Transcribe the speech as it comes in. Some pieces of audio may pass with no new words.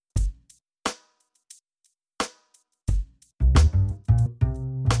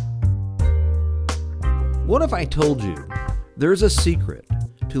What if I told you there's a secret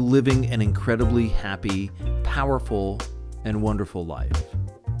to living an incredibly happy, powerful, and wonderful life?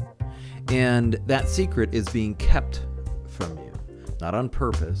 And that secret is being kept from you, not on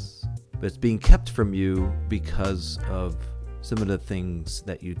purpose, but it's being kept from you because of some of the things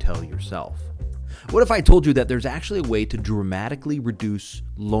that you tell yourself. What if I told you that there's actually a way to dramatically reduce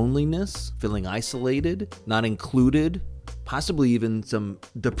loneliness, feeling isolated, not included, possibly even some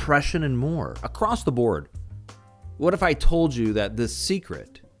depression and more across the board? What if I told you that this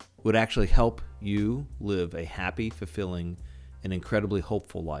secret would actually help you live a happy, fulfilling, and incredibly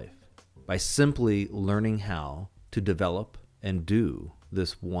hopeful life by simply learning how to develop and do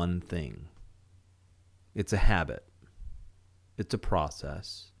this one thing? It's a habit. It's a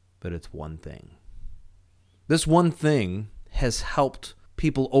process, but it's one thing. This one thing has helped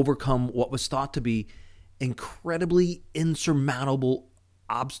people overcome what was thought to be incredibly insurmountable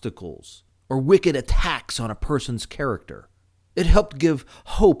obstacles or wicked attacks on a person's character. It helped give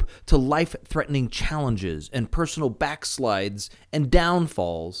hope to life-threatening challenges and personal backslides and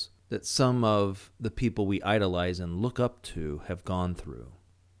downfalls that some of the people we idolize and look up to have gone through.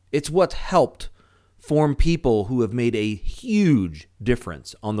 It's what helped form people who have made a huge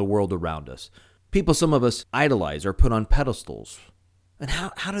difference on the world around us. People some of us idolize or put on pedestals. And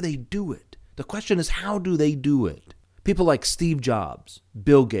how do they do it? The question is, how do they do it? People like Steve Jobs,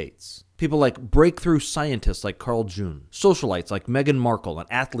 Bill Gates, people like breakthrough scientists like Carl June, socialites like Meghan Markle,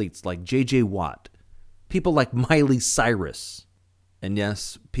 and athletes like J.J. Watt, people like Miley Cyrus, and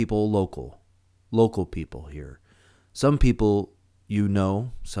yes, people local people here. Some people you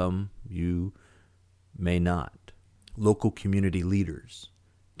know, some you may not. Local community leaders,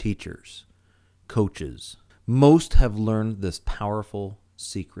 teachers, coaches. Most have learned this powerful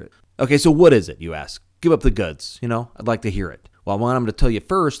secret. Okay, so what is it, you ask? Give up the goods, I'd like to hear it. Well, what I'm going to tell you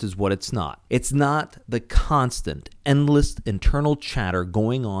first is what it's not. It's not the constant, endless internal chatter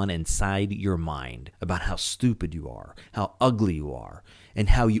going on inside your mind about how stupid you are, how ugly you are, and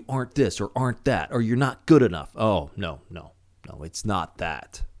how you aren't this or aren't that, or you're not good enough. Oh, no, it's not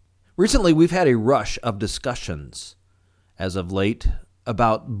that. Recently, we've had a rush of discussions, as of late,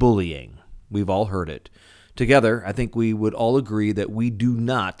 about bullying. We've all heard it. Together, I think we would all agree that we do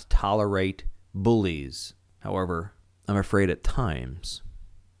not tolerate bullies. However, I'm afraid at times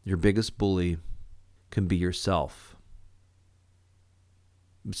your biggest bully can be yourself.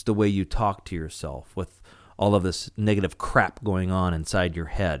 It's the way you talk to yourself with all of this negative crap going on inside your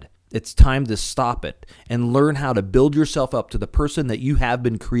head. It's time to stop it and learn how to build yourself up to the person that you have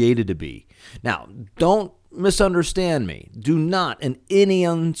been created to be. Now, don't misunderstand me. Do not, in any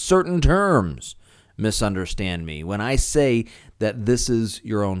uncertain terms, misunderstand me when I say that this is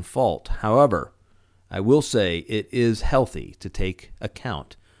your own fault. However, I will say it is healthy to take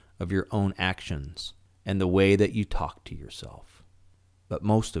account of your own actions and the way that you talk to yourself. But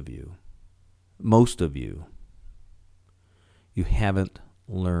most of you, you haven't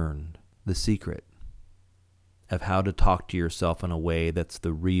learned the secret of how to talk to yourself in a way that's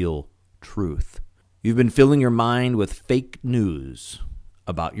the real truth. You've been filling your mind with fake news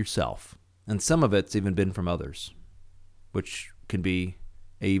about yourself, and some of it's even been from others, which can be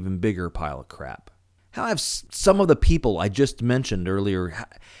an even bigger pile of crap. How have some of the people I just mentioned earlier,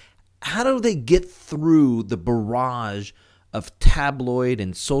 how do they get through the barrage of tabloid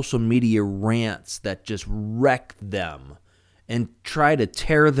and social media rants that just wreck them and try to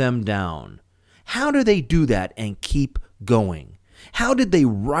tear them down? How do they do that and keep going? How did they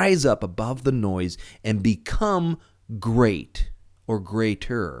rise up above the noise and become great or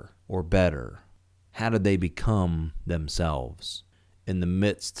greater or better? How did they become themselves in the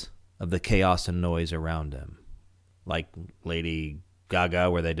midst of the chaos and noise around them? Like Lady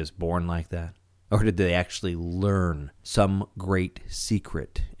Gaga, were they just born like that? Or did they actually learn some great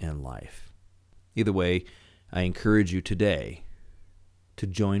secret in life? Either way, I encourage you today to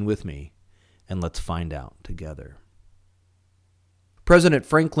join with me and let's find out together. President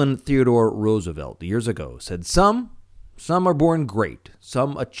Franklin Theodore Roosevelt years ago said, Some are born great,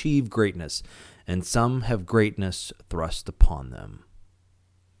 some achieve greatness, and some have greatness thrust upon them.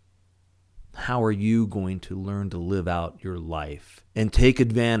 How are you going to learn to live out your life and take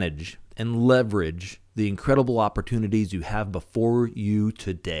advantage and leverage the incredible opportunities you have before you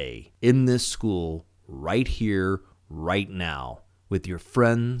today in this school, right here, right now, with your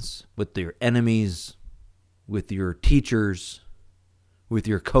friends, with your enemies, with your teachers, with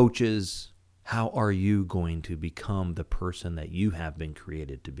your coaches? How are you going to become the person that you have been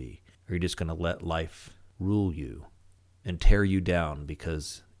created to be? Or are you just going to let life rule you and tear you down,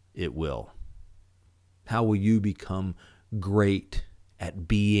 because it will? How will you become great at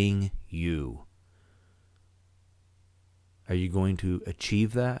being you? Are you going to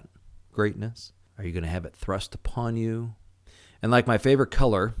achieve that greatness? Are you going to have it thrust upon you? And like my favorite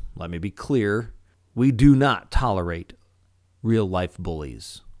color, let me be clear, we do not tolerate real-life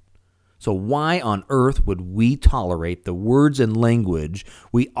bullies. So why on earth would we tolerate the words and language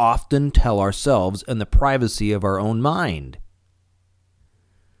we often tell ourselves in the privacy of our own mind?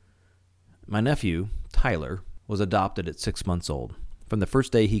 My nephew, Tyler, was adopted at 6 months old. From the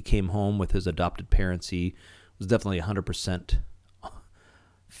first day he came home with his adopted parents, he was definitely 100%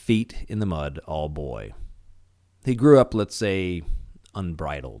 feet in the mud, all boy. He grew up, let's say,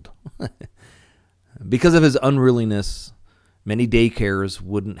 unbridled. Because of his unruliness, many daycares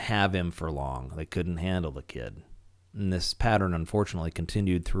wouldn't have him for long. They couldn't handle the kid. And this pattern, unfortunately,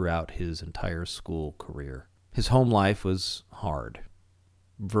 continued throughout his entire school career. His home life was hard.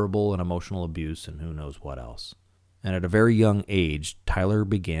 Verbal and emotional abuse and who knows what else. And at a very young age, Tyler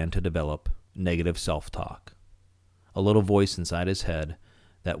began to develop negative self-talk. A little voice inside his head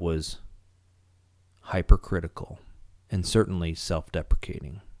that was hypercritical and certainly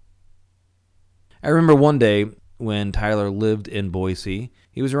self-deprecating. I remember one day when Tyler lived in Boise,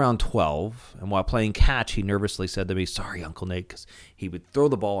 he was around 12, and while playing catch, he nervously said to me, "Sorry, Uncle Nate," because he would throw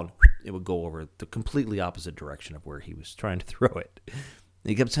the ball and it would go over the completely opposite direction of where he was trying to throw it. And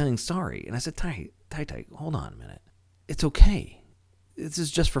he kept saying, "Sorry." And I said, Ty, hold on a minute. It's okay. This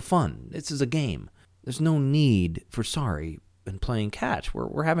is just for fun. This is a game. There's no need for sorry in playing catch.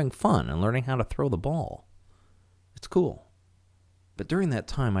 We're having fun and learning how to throw the ball. It's cool. But during that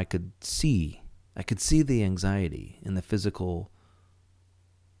time, I could see the anxiety and the physical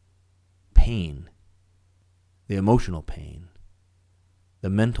pain, the emotional pain, the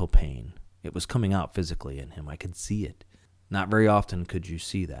mental pain. It was coming out physically in him. I could see it. Not very often could you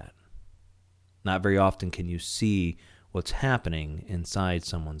see that. Not very often can you see what's happening inside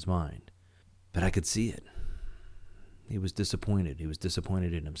someone's mind. But I could see it. He was disappointed. He was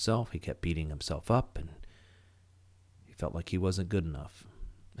disappointed in himself. He kept beating himself up, and he felt like he wasn't good enough.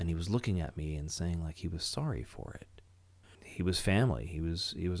 And he was looking at me and saying like he was sorry for it. He was family. He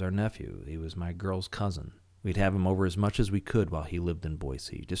was our nephew. He was my girl's cousin. We'd have him over as much as we could while he lived in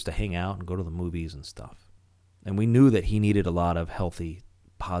Boise, just to hang out and go to the movies and stuff. And we knew that he needed a lot of healthy,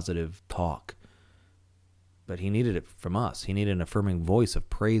 positive talk. But he needed it from us. He needed an affirming voice of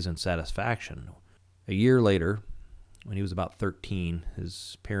praise and satisfaction. A year later, when he was about 13,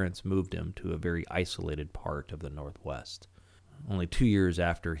 his parents moved him to a very isolated part of the Northwest. Only 2 years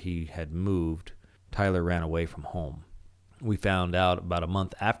after he had moved, Tyler ran away from home. We found out about a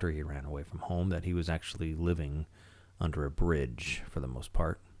month after he ran away from home that he was actually living under a bridge for the most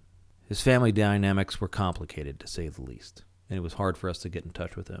part. His family dynamics were complicated, to say the least, and it was hard for us to get in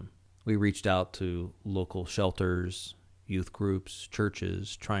touch with him. We reached out to local shelters, youth groups,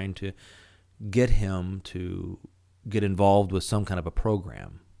 churches, trying to get him to get involved with some kind of a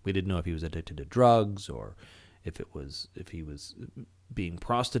program. We didn't know if he was addicted to drugs or if he was being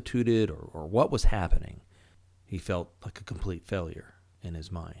prostituted or what was happening. He felt like a complete failure in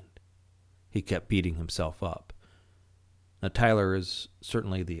his mind. He kept beating himself up. Now, Tyler is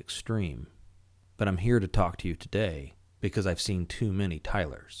certainly the extreme, but I'm here to talk to you today because I've seen too many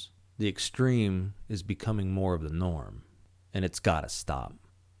Tylers. The extreme is becoming more of the norm, and it's got to stop.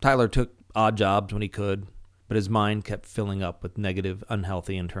 Tyler took odd jobs when he could, but his mind kept filling up with negative,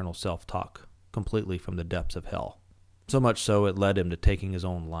 unhealthy internal self-talk, completely from the depths of hell. So much so it led him to taking his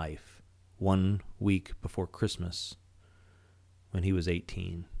own life 1 week before Christmas when he was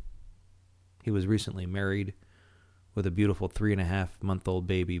 18. He was recently married with a beautiful 3.5-month-old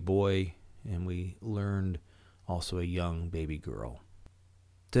baby boy, and we learned also a young baby girl.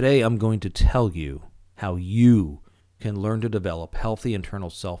 Today I'm going to tell you how you can learn to develop healthy internal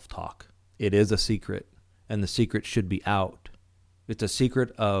self-talk. It is a secret, and the secret should be out. It's a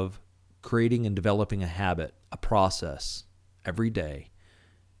secret of creating and developing a habit, a process, every day.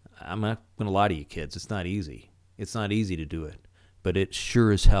 I'm not going to lie to you, kids. It's not easy. It's not easy to do it, but it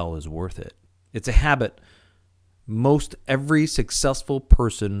sure as hell is worth it. It's a habit most every successful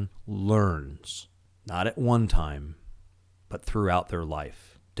person learns, not at one time, but throughout their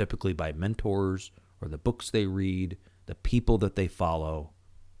life, typically by mentors or the books they read, the people that they follow.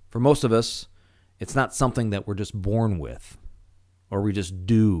 For most of us, it's not something that we're just born with or we just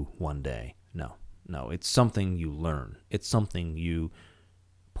do one day. No, it's something you learn. It's something you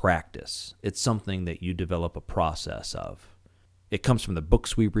practice. It's something that you develop a process of. It comes from the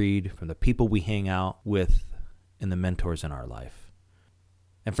books we read, from the people we hang out with, and the mentors in our life.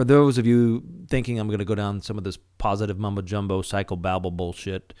 And for those of you thinking I'm going to go down some of this positive mumbo-jumbo psychobabble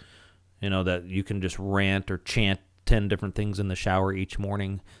bullshit, that you can just rant or chant 10 different things in the shower each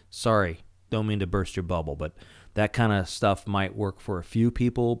morning, sorry, don't mean to burst your bubble, but That kind of stuff might work for a few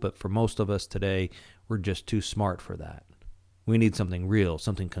people, but for most of us today, we're just too smart for that. We need something real,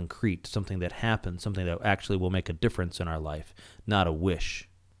 something concrete, something that happens, something that actually will make a difference in our life, not a wish.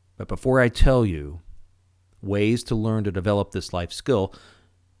 But before I tell you ways to learn to develop this life skill,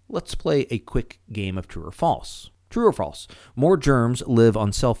 let's play a quick game of true or false. True or false? More germs live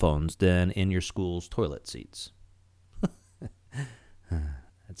on cell phones than in your school's toilet seats.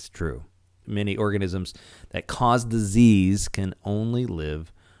 That's true. Many organisms that cause disease can only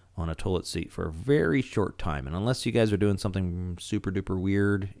live on a toilet seat for a very short time. And unless you guys are doing something super duper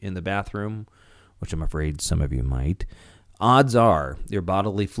weird in the bathroom, which I'm afraid some of you might, odds are your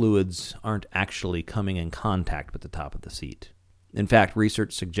bodily fluids aren't actually coming in contact with the top of the seat. In fact,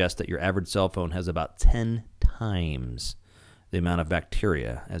 research suggests that your average cell phone has about 10 times the amount of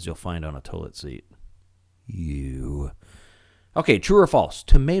bacteria as you'll find on a toilet seat. Okay, true or false?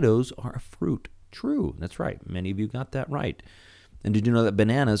 Tomatoes are a fruit. True, that's right. Many of you got that right. And did you know that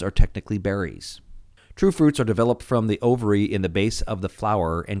bananas are technically berries? True fruits are developed from the ovary in the base of the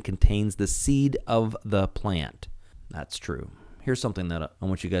flower and contains the seed of the plant. That's true. Here's something that I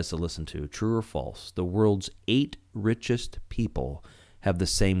want you guys to listen to. True or false? The world's 8 richest people have the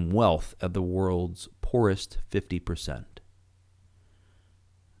same wealth as the world's poorest 50%.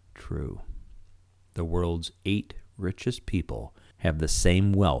 True. The world's 8 richest people have the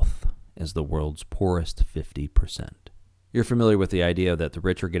same wealth as the world's poorest 50%. You're familiar with the idea that the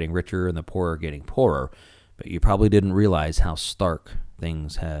rich are getting richer and the poor are getting poorer, but you probably didn't realize how stark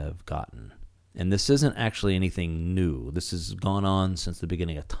things have gotten. And this isn't actually anything new. This has gone on since the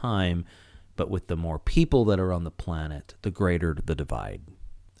beginning of time, but with the more people that are on the planet, the greater the divide.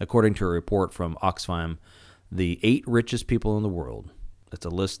 According to a report from Oxfam, the 8 richest people in the world, it's a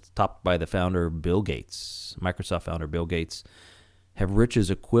list topped by the founder Bill Gates, Microsoft founder Bill Gates, have riches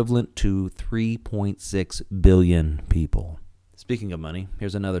equivalent to 3.6 billion people. Speaking of money,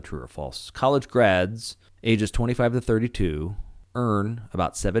 here's another true or false. College grads, ages 25 to 32, earn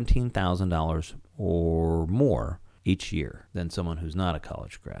about $17,000 or more each year than someone who's not a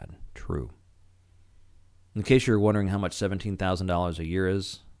college grad. True. In case you're wondering how much $17,000 a year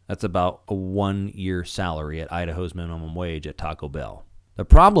is, that's about a 1-year salary at Idaho's minimum wage at Taco Bell. The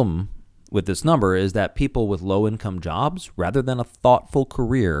problem with this number is that people with low-income jobs, rather than a thoughtful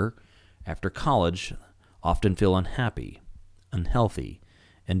career after college, often feel unhappy, unhealthy,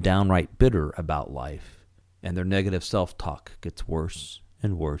 and downright bitter about life, and their negative self-talk gets worse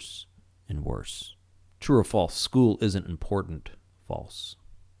and worse and worse. True or false? School isn't important. False.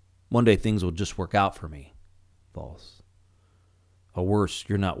 One day things will just work out for me. False. Or worse,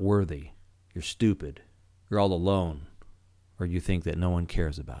 you're not worthy. You're stupid. You're all alone. Or you think that no one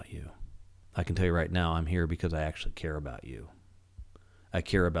cares about you. I can tell you right now, I'm here because I actually care about you. I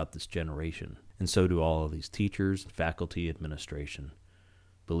care about this generation, and so do all of these teachers, faculty, administration.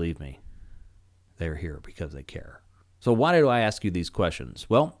 Believe me, they're here because they care. So why do I ask you these questions?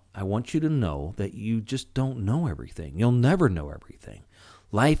 Well, I want you to know that you just don't know everything. You'll never know everything.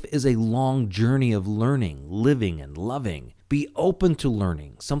 Life is a long journey of learning, living, and loving. Be open to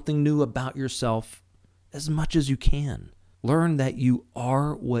learning something new about yourself as much as you can. Learn that you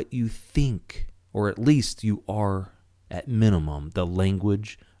are what you think, or at least you are, at minimum, the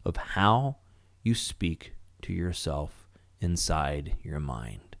language of how you speak to yourself inside your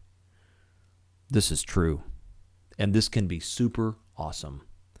mind. This is true, and this can be super awesome,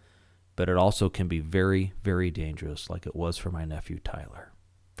 but it also can be very, very dangerous, like it was for my nephew Tyler.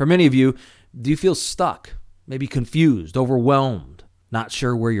 For many of you, do you feel stuck, maybe confused, overwhelmed, not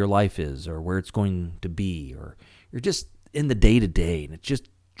sure where your life is or where it's going to be, or you're just in the day-to-day, and it's just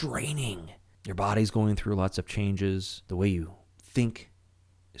draining. Your body's going through lots of changes. The way you think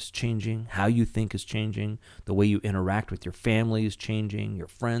is changing. How you think is changing. The way you interact with your family is changing. Your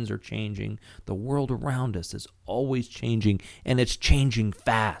friends are changing. The world around us is always changing, and it's changing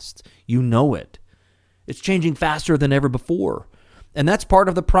fast. You know it. It's changing faster than ever before. And that's part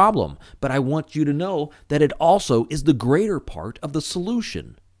of the problem. But I want you to know that it also is the greater part of the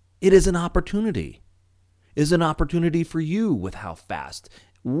solution. It is an opportunity. Is an opportunity for you with how fast,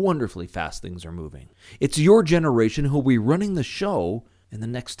 wonderfully fast things are moving. It's your generation who will be running the show in the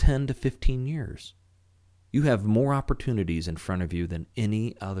next 10 to 15 years. You have more opportunities in front of you than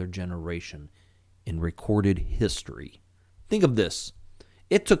any other generation in recorded history. Think of this.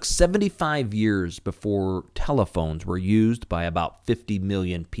 It took 75 years before telephones were used by about 50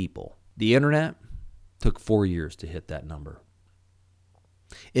 million people. The internet took 4 years to hit that number.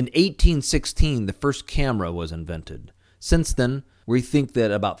 In 1816, the first camera was invented. Since then, we think that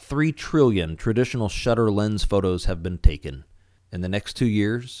about 3 trillion traditional shutter lens photos have been taken. In the next 2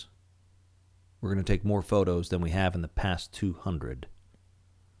 years, We're going to take more photos than we have in the past 200.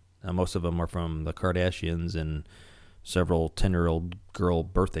 Now, most of them are from the Kardashians and several 10-year-old girl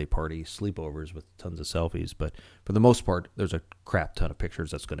birthday party sleepovers with tons of selfies. But for the most part, there's a crap ton of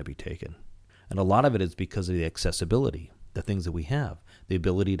pictures that's going to be taken. And a lot of it is because of the accessibility, the things that we have, the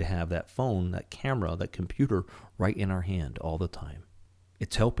ability to have that phone, that camera, that computer right in our hand all the time.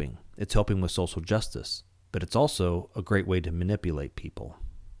 It's helping. It's helping with social justice, but it's also a great way to manipulate people.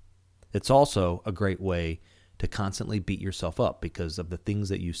 It's also a great way to constantly beat yourself up because of the things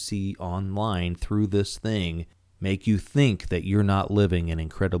that you see online through this thing make you think that you're not living an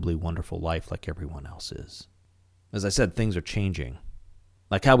incredibly wonderful life like everyone else is. As I said, things are changing.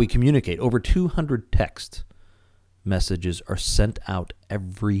 Like how we communicate. Over 200 text messages are sent out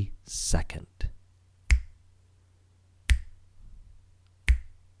every second.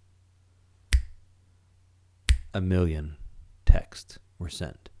 A million texts were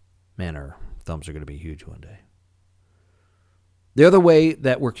sent. Man, our thumbs are going to be huge one day. The other way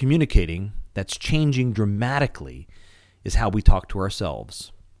that we're communicating that's changing dramatically is how we talk to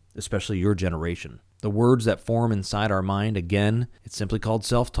ourselves, especially your generation. The words that form inside our mind, again, it's simply called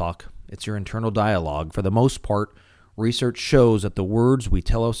self-talk. It's your internal dialogue. For the most part, research shows that the words we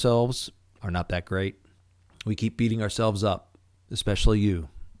tell ourselves are not that great. We keep beating ourselves up, especially you,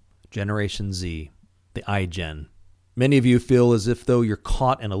 Generation Z, the iGen. Many of you feel as if though you're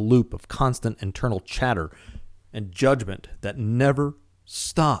caught in a loop of constant internal chatter and judgment that never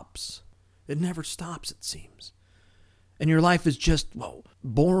stops. It never stops, it seems. And your life is just,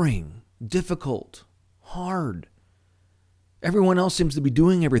 boring, difficult, hard. Everyone else seems to be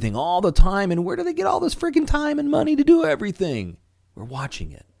doing everything all the time, and where do they get all this freaking time and money to do everything? We're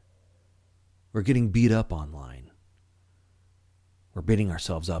watching it. We're getting beat up online. We're beating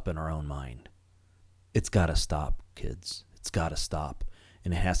ourselves up in our own mind. It's got to stop, kids. It's got to stop.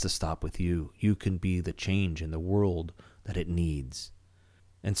 And it has to stop with you. You can be the change in the world that it needs.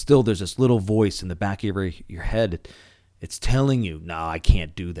 And still there's this little voice in the back of your head. It's telling you, no, I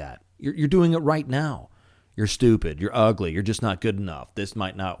can't do that. You're doing it right now. You're stupid. You're ugly. You're just not good enough. This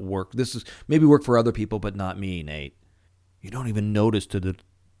might not work. This is maybe work for other people, but not me, Nate. You don't even notice to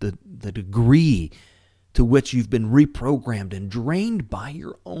the degree to which you've been reprogrammed and drained by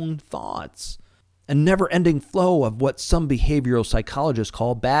your own thoughts. A never-ending flow of what some behavioral psychologists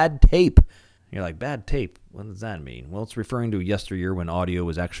call bad tape. You're like, bad tape? What does that mean? Well, it's referring to yesteryear when audio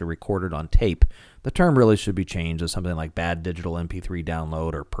was actually recorded on tape. The term really should be changed to something like bad digital MP3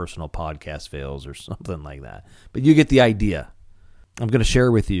 download or personal podcast fails or something like that. But you get the idea. I'm going to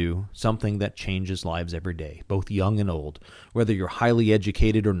share with you something that changes lives every day, both young and old, whether you're highly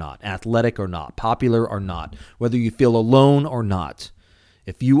educated or not, athletic or not, popular or not, whether you feel alone or not.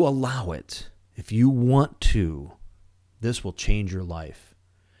 If you allow it, if you want to, this will change your life.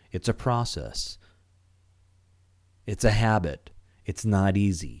 It's a process. It's a habit. It's not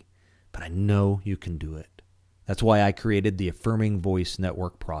easy, but I know you can do it. That's why I created the AffirmingVoice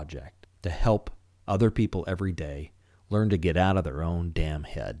Network Project, to help other people every day learn to get out of their own damn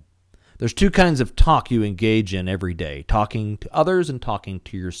head. There's two kinds of talk you engage in every day, talking to others and talking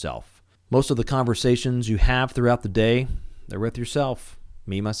to yourself. Most of the conversations you have throughout the day, they're with yourself,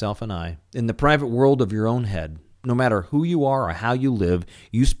 me, myself, and I. In the private world of your own head, no matter who you are or how you live,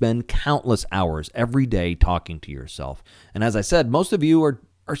 you spend countless hours every day talking to yourself. And as I said, most of you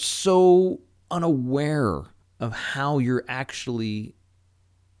are so unaware of how you're actually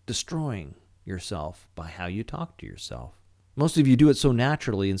destroying yourself by how you talk to yourself. Most of you do it so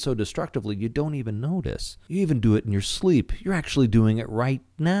naturally and so destructively you don't even notice. You even do it in your sleep. You're actually doing it right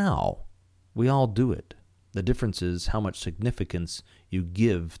now. We all do it. The difference is how much significance you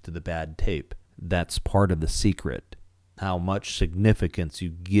give to the bad tape. That's part of the secret, how much significance you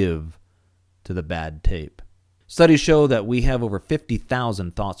give to the bad tape. Studies show that we have over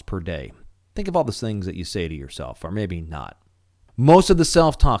 50,000 thoughts per day. Think of all the things that you say to yourself, or maybe not. Most of the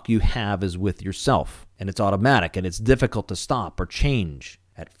self-talk you have is with yourself, and it's automatic, and it's difficult to stop or change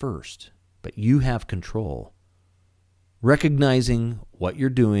at first, but you have control. Recognizing what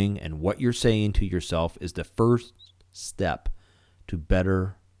you're doing and what you're saying to yourself is the first step to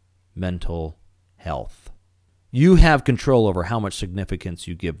better mental health. You have control over how much significance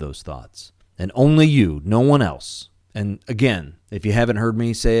you give those thoughts. And only you, no one else. And again, if you haven't heard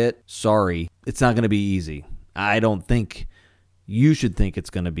me say it, sorry, it's not going to be easy. I don't think you should think it's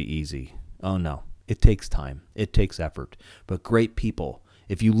going to be easy. Oh no, it takes time. It takes effort. But great people,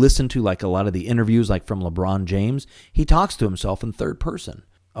 if you listen to like a lot of the interviews like from LeBron James, he talks to himself in third person.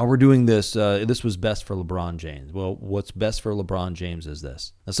 Oh, we're doing this. This was best for LeBron James. Well, what's best for LeBron James is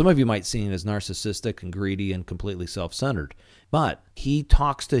this. Now, some of you might see him as narcissistic and greedy and completely self-centered, but he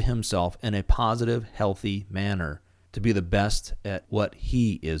talks to himself in a positive, healthy manner to be the best at what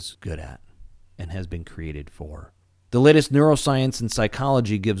he is good at and has been created for. The latest neuroscience and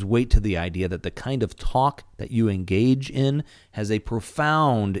psychology gives weight to the idea that the kind of talk that you engage in has a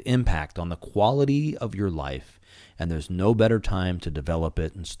profound impact on the quality of your life, and there's no better time to develop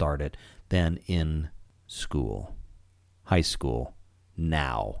it and start it than in school, high school,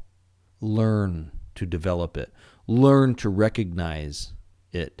 now. Learn to develop it. Learn to recognize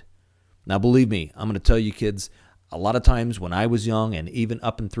it. Now, believe me, I'm going to tell you kids, a lot of times when I was young and even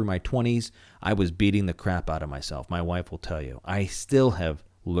up and through my 20s, I was beating the crap out of myself. My wife will tell you. I still have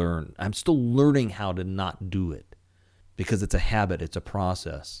learned. I'm still learning how to not do it because it's a habit. It's a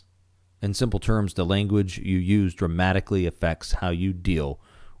process. In simple terms, the language you use dramatically affects how you deal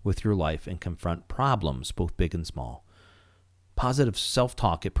with your life and confront problems, both big and small. Positive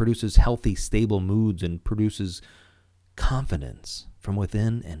self-talk, it produces healthy, stable moods and produces confidence from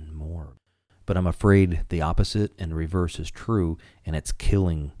within and more. But I'm afraid the opposite and reverse is true, and it's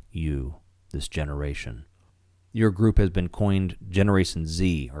killing you, this generation. Your group has been coined Generation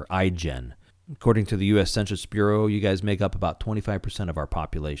Z, or iGen. According to the U.S. Census Bureau, you guys make up about 25% of our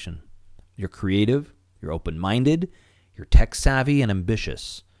population. You're creative, you're open-minded, you're tech-savvy and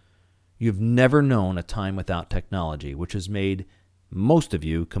ambitious. You've never known a time without technology, which has made most of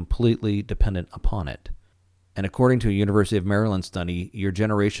you completely dependent upon it. And according to a University of Maryland study, your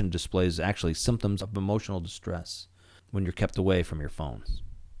generation displays actually symptoms of emotional distress when you're kept away from your phones.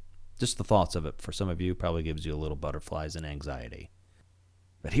 Just the thoughts of it for some of you probably gives you a little butterflies and anxiety.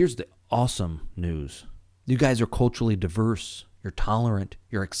 But here's the awesome news. You guys are culturally diverse. You're tolerant.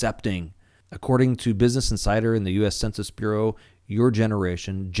 You're accepting. According to Business Insider and the U.S. Census Bureau, your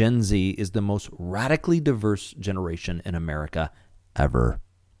generation, Gen Z, is the most radically diverse generation in America ever.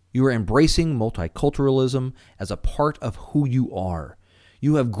 You are embracing multiculturalism as a part of who you are.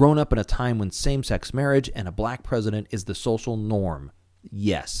 You have grown up in a time when same-sex marriage and a black president is the social norm.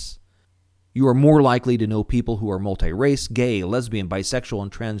 Yes. You are more likely to know people who are multi-race, gay, lesbian, bisexual, and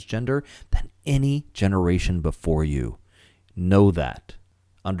transgender than any generation before you. Know that.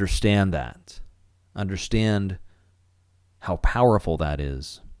 Understand that. Understand how powerful that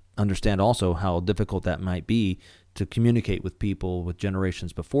is. Understand also how difficult that might be to communicate with people with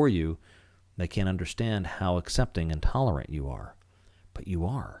generations before you. They can't understand how accepting and tolerant you are. But you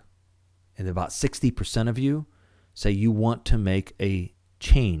are. And about 60% of you say you want to make a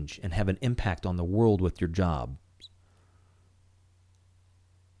change and have an impact on the world with your job.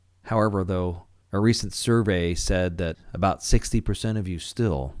 However, though, a recent survey said that about 60% of you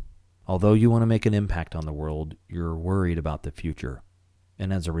still, although you want to make an impact on the world, you're worried about the future.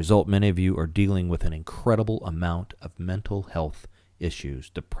 And as a result, many of you are dealing with an incredible amount of mental health issues,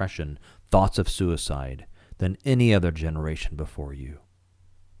 depression, thoughts of suicide than any other generation before you.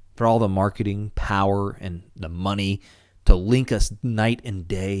 For all the marketing, power, and the money to link us night and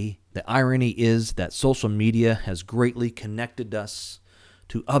day, the irony is that social media has greatly connected us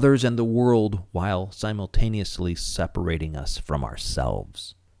to others and the world while simultaneously separating us from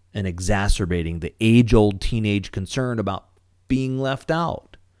ourselves and exacerbating the age-old teenage concern about being left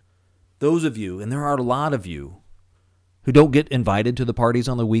out. Those of you, and there are a lot of you, who don't get invited to the parties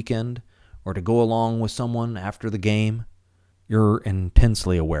on the weekend or to go along with someone after the game, you're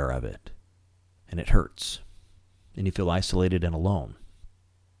intensely aware of it. And it hurts. And you feel isolated and alone.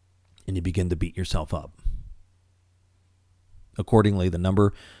 And you begin to beat yourself up. Accordingly, the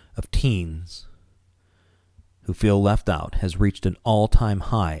number of teens who feel left out has reached an all-time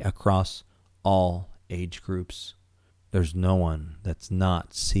high across all age groups. There's no one that's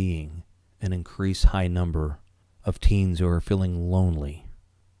not seeing an increased high number of teens who are feeling lonely.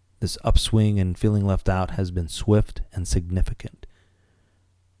 This upswing in feeling left out has been swift and significant.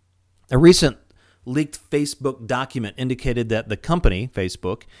 A recent leaked Facebook document indicated that the company,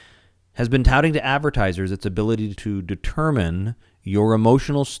 Facebook, has been touting to advertisers its ability to determine your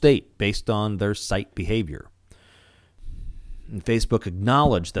emotional state based on their site behavior. And Facebook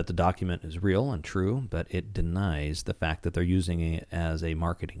acknowledged that the document is real and true, but it denies the fact that they're using it as a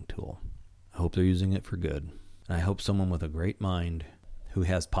marketing tool. I hope they're using it for good. And I hope someone with a great mind who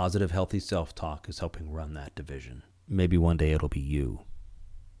has positive, healthy self-talk is helping run that division. Maybe one day it'll be you.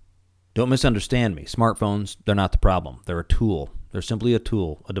 Don't misunderstand me. Smartphones, they're not the problem. They're a tool. They're simply a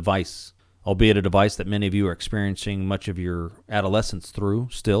tool, a device, albeit a device that many of you are experiencing much of your adolescence through.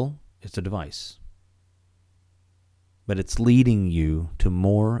 Still, it's a device. But it's leading you to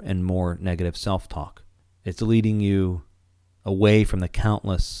more and more negative self-talk. It's leading you away from the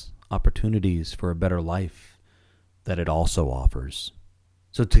countless opportunities for a better life that it also offers.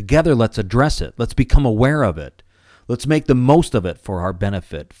 So together, let's address it. Let's become aware of it. Let's make the most of it for our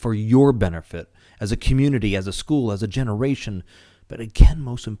benefit, for your benefit, as a community, as a school, as a generation, but again,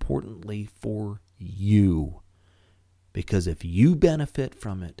 most importantly, for you. Because if you benefit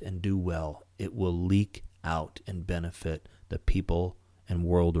from it and do well, it will leak out and benefit the people and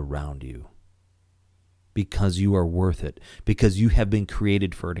world around you. Because you are worth it. Because you have been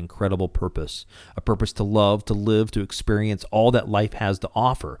created for an incredible purpose. A purpose to love, to live, to experience all that life has to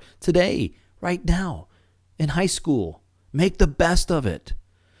offer. Today, right now, in high school, make the best of it.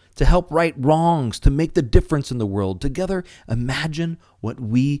 To help right wrongs, to make the difference in the world. Together, imagine what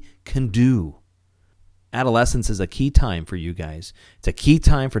we can do. Adolescence is a key time for you guys. It's a key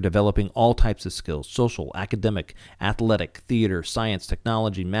time for developing all types of skills: social, academic, athletic, theater, science,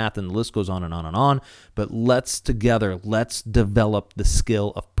 technology, math, and the list goes on and on and on. But let's develop the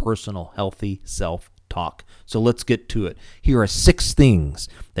skill of personal, healthy self-talk. So let's get to it. Here are 6 things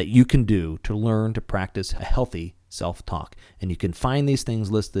that you can do to learn to practice a healthy self-talk. And you can find these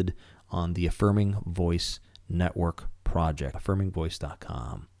things listed on the Affirming Voice Network Project,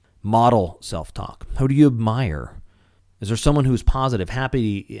 AffirmingVoice.com. Model self-talk. Who do you admire? Is there someone who's positive,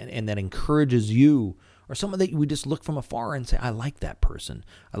 happy, and that encourages you? Or someone that we just look from afar and say, I like that person.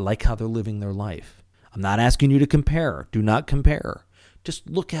 I like how they're living their life. I'm not asking you to compare. Do not compare. Just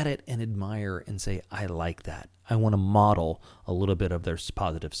look at it and admire and say, I like that. I want to model a little bit of their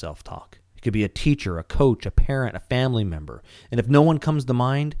positive self-talk. It could be a teacher, a coach, a parent, a family member. And if no one comes to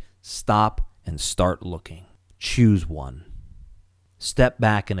mind, stop and start looking. Choose one. Step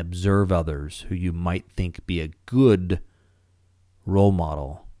back and observe others who you might think be a good role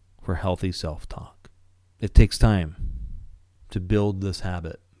model for healthy self-talk. It takes time to build this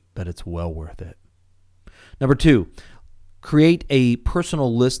habit, but it's well worth it. Number 2, create a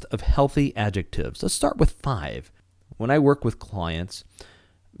personal list of healthy adjectives. Let's start with 5. When I work with clients,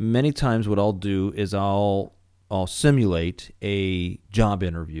 many times what I'll do is I'll simulate a job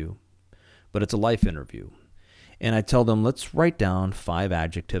interview, but it's a life interview. And I tell them, let's write down 5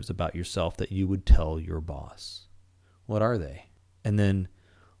 adjectives about yourself that you would tell your boss. What are they? And then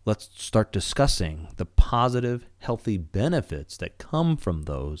let's start discussing the positive, healthy benefits that come from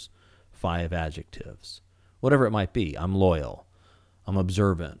those 5 adjectives. Whatever it might be. I'm loyal. I'm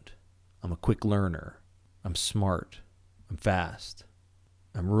observant. I'm a quick learner. I'm smart. I'm fast.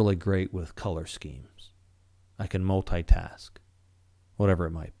 I'm really great with color schemes. I can multitask. Whatever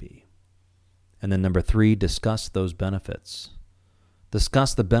it might be. And then number 3, discuss those benefits.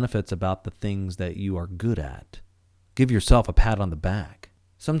 Discuss the benefits about the things that you are good at. Give yourself a pat on the back.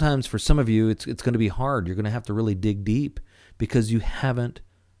 Sometimes for some of you, it's going to be hard. You're going to have to really dig deep because you haven't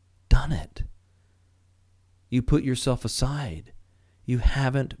done it. You put yourself aside. You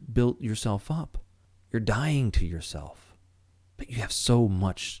haven't built yourself up. You're dying to yourself. But you have so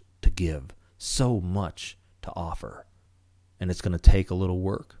much to give, so much to offer. And it's going to take a little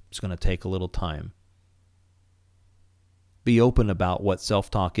work. It's going to take a little time. Be open about what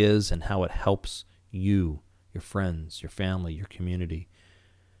self-talk is and how it helps you, your friends, your family, your community.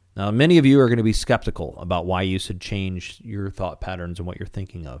 Now, many of you are going to be skeptical about why you should change your thought patterns and what you're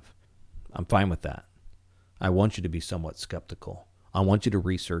thinking of. I'm fine with that. I want you to be somewhat skeptical. I want you to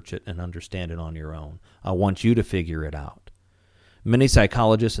research it and understand it on your own. I want you to figure it out. Many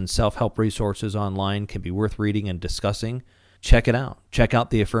psychologists and self-help resources online can be worth reading and discussing. Check it out. Check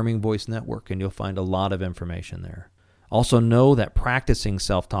out the Affirming Voice Network, and you'll find a lot of information there. Also know that practicing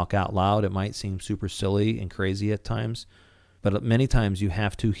self-talk out loud, it might seem super silly and crazy at times, but many times you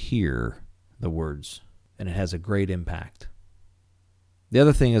have to hear the words, and it has a great impact. The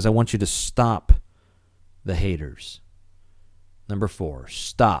other thing is I want you to stop the haters. Number 4,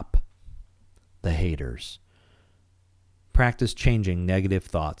 stop the haters. Practice changing negative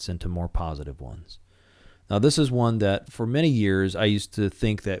thoughts into more positive ones. Now, this is one that for many years I used to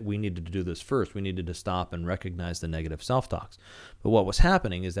think that we needed to do this first. We needed to stop and recognize the negative self-talks. But what was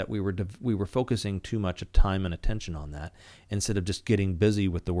happening is that we were focusing too much time and attention on that instead of just getting busy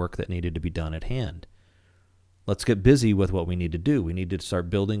with the work that needed to be done at hand. Let's get busy with what we need to do. We need to start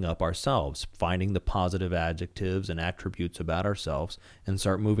building up ourselves, finding the positive adjectives and attributes about ourselves, and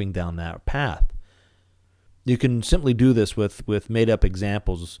start moving down that path. You can simply do this with made-up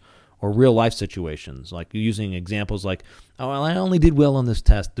examples or real-life situations, like using examples like, oh, well, I only did well on this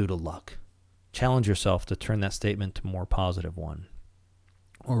test due to luck. Challenge yourself to turn that statement to a more positive one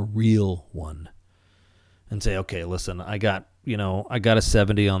or real one and say, okay, listen, I got a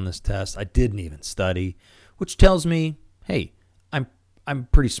 70 on this test. I didn't even study, which tells me, hey, I'm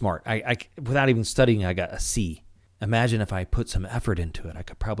pretty smart. I without even studying, I got a C. Imagine if I put some effort into it, I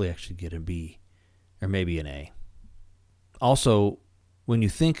could probably actually get a B or maybe an A. Also, when you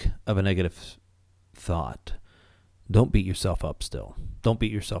think of a negative thought, don't beat yourself up still. Don't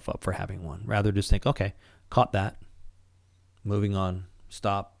beat yourself up for having one. Rather just think, okay, caught that. Moving on.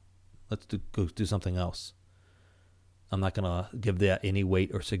 Stop. Let's go do something else. I'm not going to give that any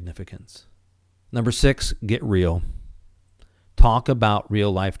weight or significance. Number 6, get real. Talk about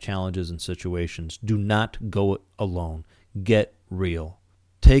real life challenges and situations. Do not go it alone. Get real.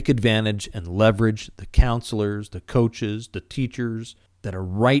 Take advantage and leverage the counselors, the coaches, the teachers that are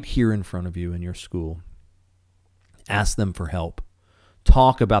right here in front of you in your school. Ask them for help.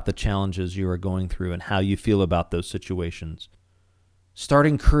 Talk about the challenges you are going through and how you feel about those situations. Start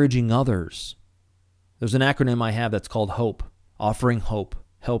encouraging others. There's an acronym I have that's called HOPE, offering hope,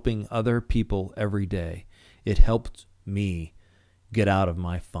 helping other people every day. It helped me get out of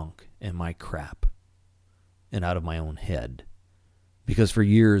my funk and my crap and out of my own head. Because for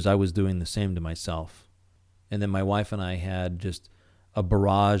years I was doing the same to myself. And then my wife and I had just a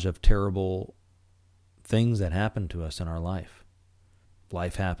barrage of terrible things that happened to us in our life.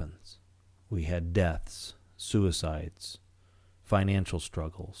 Life happens. We had deaths, suicides, financial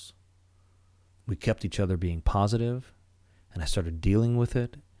struggles. We kept each other being positive, and I started dealing with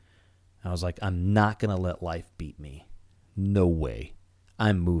it. I was like, I'm not going to let life beat me. No way.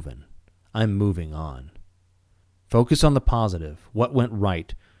 I'm moving. I'm moving on. Focus on the positive. What went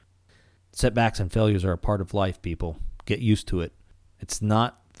right? Setbacks and failures are a part of life, people. Get used to it. It's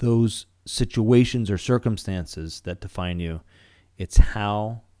not those situations or circumstances that define you. It's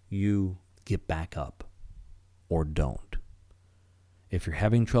how you get back up or don't. If you're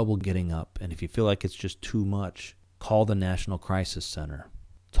having trouble getting up and if you feel like it's just too much, call the National Crisis Center.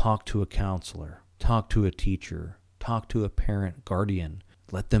 Talk to a counselor. Talk to a teacher. Talk to a parent, guardian.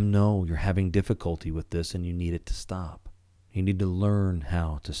 Let them know you're having difficulty with this and you need it to stop. You need to learn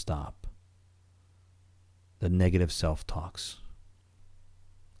how to stop the negative self-talks.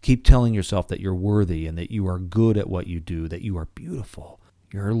 Keep telling yourself that you're worthy and that you are good at what you do, that you are beautiful.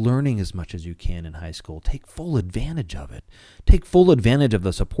 You're learning as much as you can in high school. Take full advantage of it. Take full advantage of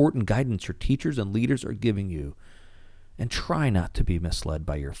the support and guidance your teachers and leaders are giving you. And try not to be misled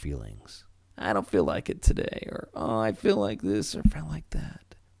by your feelings. I don't feel like it today, or oh, I feel like this, or feel like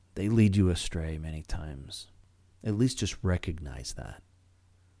that. They lead you astray many times. At least just recognize that.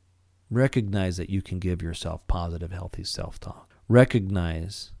 Recognize that you can give yourself positive, healthy self-talk.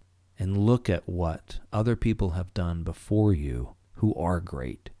 Recognize and look at what other people have done before you who are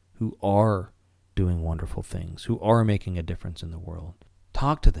great, who are doing wonderful things, who are making a difference in the world.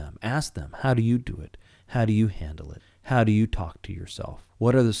 Talk to them. Ask them, how do you do it? How do you handle it? How do you talk to yourself?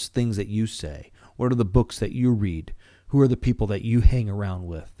 What are the things that you say? What are the books that you read? Who are the people that you hang around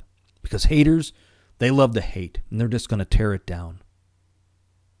with? Because haters, they love to hate, and they're just going to tear it down.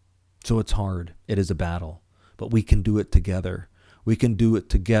 So it's hard. It is a battle. But we can do it together. We can do it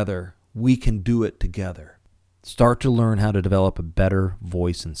together. We can do it together. Start to learn how to develop a better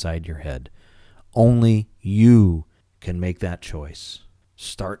voice inside your head. Only you can make that choice.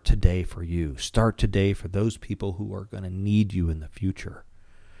 Start today for you. Start today for those people who are going to need you in the future.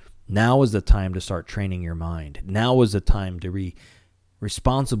 Now is the time to start training your mind. Now is the time to be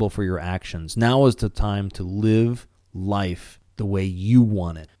responsible for your actions. Now is the time to live life the way you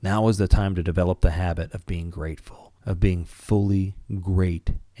want it. Now is the time to develop the habit of being grateful, of being fully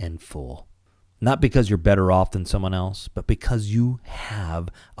great and full. Not because you're better off than someone else, but because you have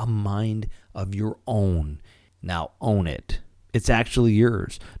a mind of your own. Now own it. It's actually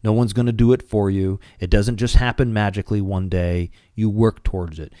yours. No one's going to do it for you. It doesn't just happen magically one day. You work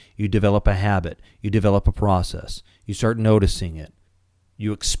towards it. You develop a habit. You develop a process. You start noticing it.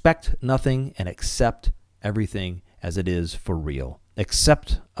 You expect nothing and accept everything as it is for real.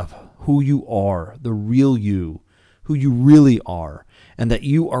 Accept of who you are, the real you, who you really are, and that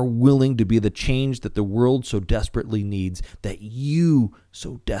you are willing to be the change that the world so desperately needs, that you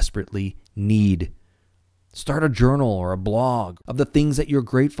so desperately need. Start a journal or a blog of the things that you're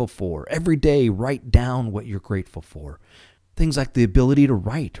grateful for. Every day, write down what you're grateful for. Things like the ability to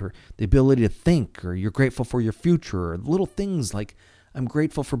write or the ability to think, or you're grateful for your future, or little things like, I'm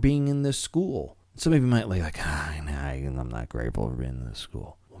grateful for being in this school. Some of you might be like, I'm not grateful for being in this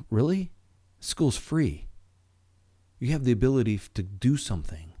school. Really? School's free. You have the ability to do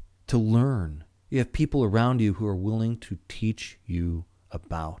something, to learn. You have people around you who are willing to teach you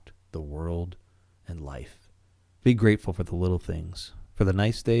about the world and life. Be grateful for the little things, for the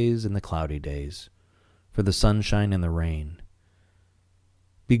nice days and the cloudy days, for the sunshine and the rain.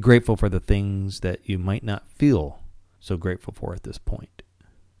 Be grateful for the things that you might not feel so grateful for at this point.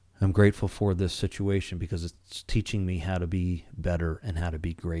 I'm grateful for this situation because it's teaching me how to be better and how to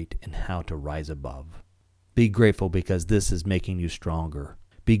be great and how to rise above. Be grateful because this is making you stronger.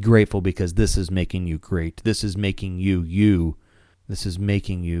 Be grateful because this is making you great. This is making you you. This is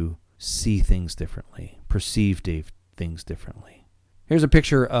making you see things differently, perceive things differently. Here's a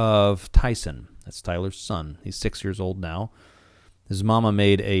picture of Tyson. That's Tyler's son. He's 6 years old now. His mama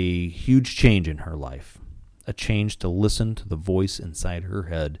made a huge change in her life, a change to listen to the voice inside her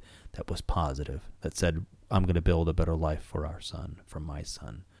head that was positive, that said, I'm going to build a better life for our son, for my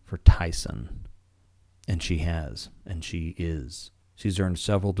son, for Tyson. And she has, and she is. She's earned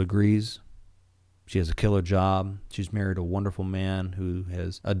several degrees. She has a killer job. She's married a wonderful man who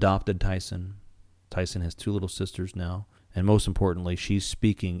has adopted Tyson. Tyson has 2 little sisters now. And most importantly, she's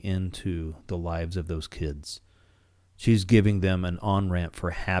speaking into the lives of those kids. She's giving them an on-ramp for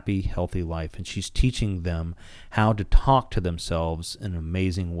a happy, healthy life. And she's teaching them how to talk to themselves in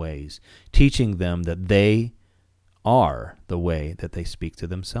amazing ways. Teaching them that they are the way that they speak to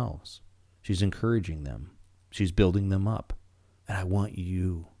themselves. She's encouraging them. She's building them up. And I want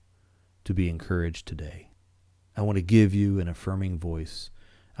you to be encouraged today. I want to give you an affirming voice.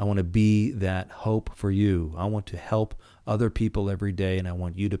 I want to be that hope for you. I want to help other people every day, and I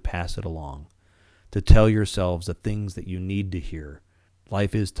want you to pass it along, to tell yourselves the things that you need to hear.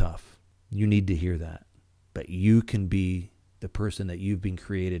 Life is tough. You need to hear that. But you can be the person that you've been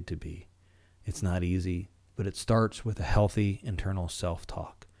created to be. It's not easy, but it starts with a healthy internal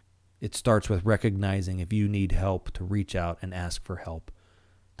self-talk. It starts with recognizing if you need help to reach out and ask for help,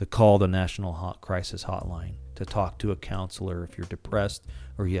 to call the National Crisis Hotline, to talk to a counselor if you're depressed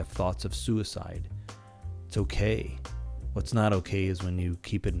or you have thoughts of suicide. It's okay. What's not okay is when you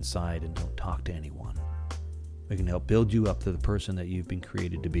keep it inside and don't talk to anyone. We can help build you up to the person that you've been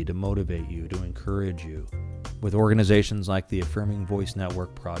created to be, to motivate you, to encourage you. With organizations like the Affirming Voice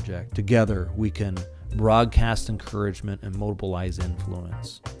Network Project, together we can broadcast encouragement and mobilize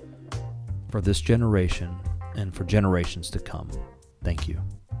influence for this generation and for generations to come. Thank you.